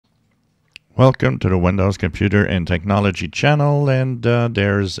Welcome to the Windows Computer and Technology channel, and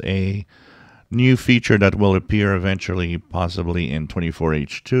there's a new feature that will appear eventually, possibly in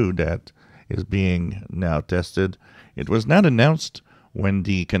 24H2, that is being now tested. It was not announced when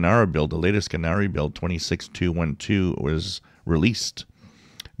the Canary build, the latest Canary build 26212 was released.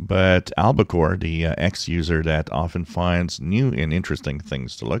 But Albacore, the ex-user that often finds new and interesting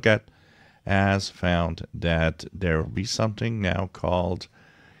things to look at, has found that there will be something now called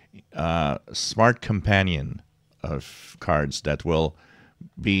Smart Companion of cards that will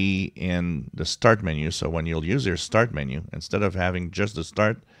be in the start menu. So when you'll use your start menu, instead of having just the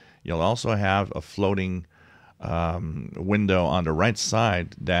start, you'll also have a floating window on the right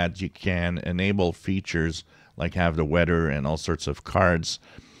side that you can enable features like have the weather and all sorts of cards.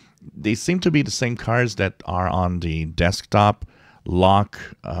 They seem to be the same cards that are on the desktop lock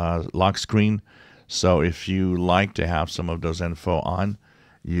screen. So if you like to have some of those info on,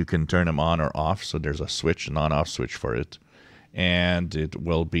 you can turn them on or off. So there's a switch, an on-off switch for it. And it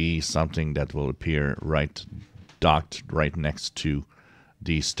will be something that will appear docked right next to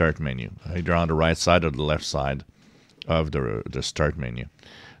the start menu, either on the right side or the left side of the start menu.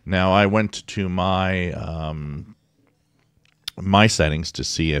 Now I went to my my settings to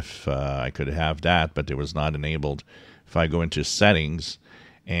see if I could have that, but it was not enabled. If I go into settings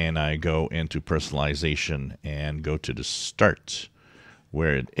and I go into personalization and go to the start,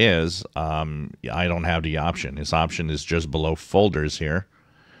 where it is, I don't have the option. This option is just below folders here,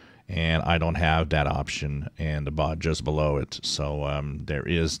 and I don't have that option and the bot just below it. So there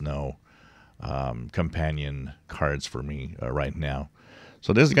is no companion cards for me right now.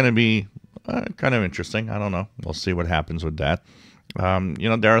 So this is going to be kind of interesting. I don't know. We'll see what happens with that. You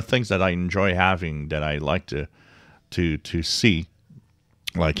know, there are things that I enjoy having that I like to see,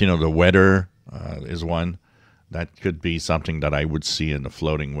 like, you know, the weather is one. That could be something that I would see in the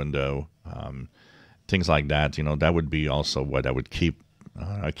floating window. Things like that, you know, that would be also what I would keep.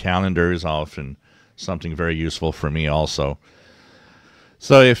 A calendar is often something very useful for me also.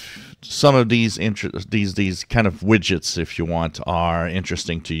 So if some of these kind of widgets, if you want, are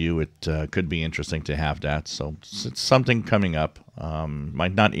interesting to you, it could be interesting to have that. So it's something coming up.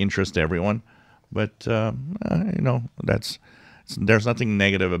 Might not interest everyone, but you know, there's nothing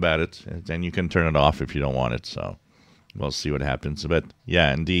negative about it, and you can turn it off if you don't want it. So we'll see what happens. But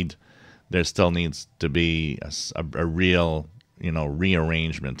yeah, indeed, there still needs to be a real, you know,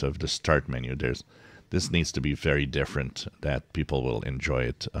 rearrangement of the start menu. This needs to be very different, that people will enjoy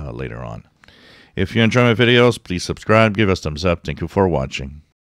it later on. If you enjoy my videos, please subscribe, give us thumbs up. Thank you for watching.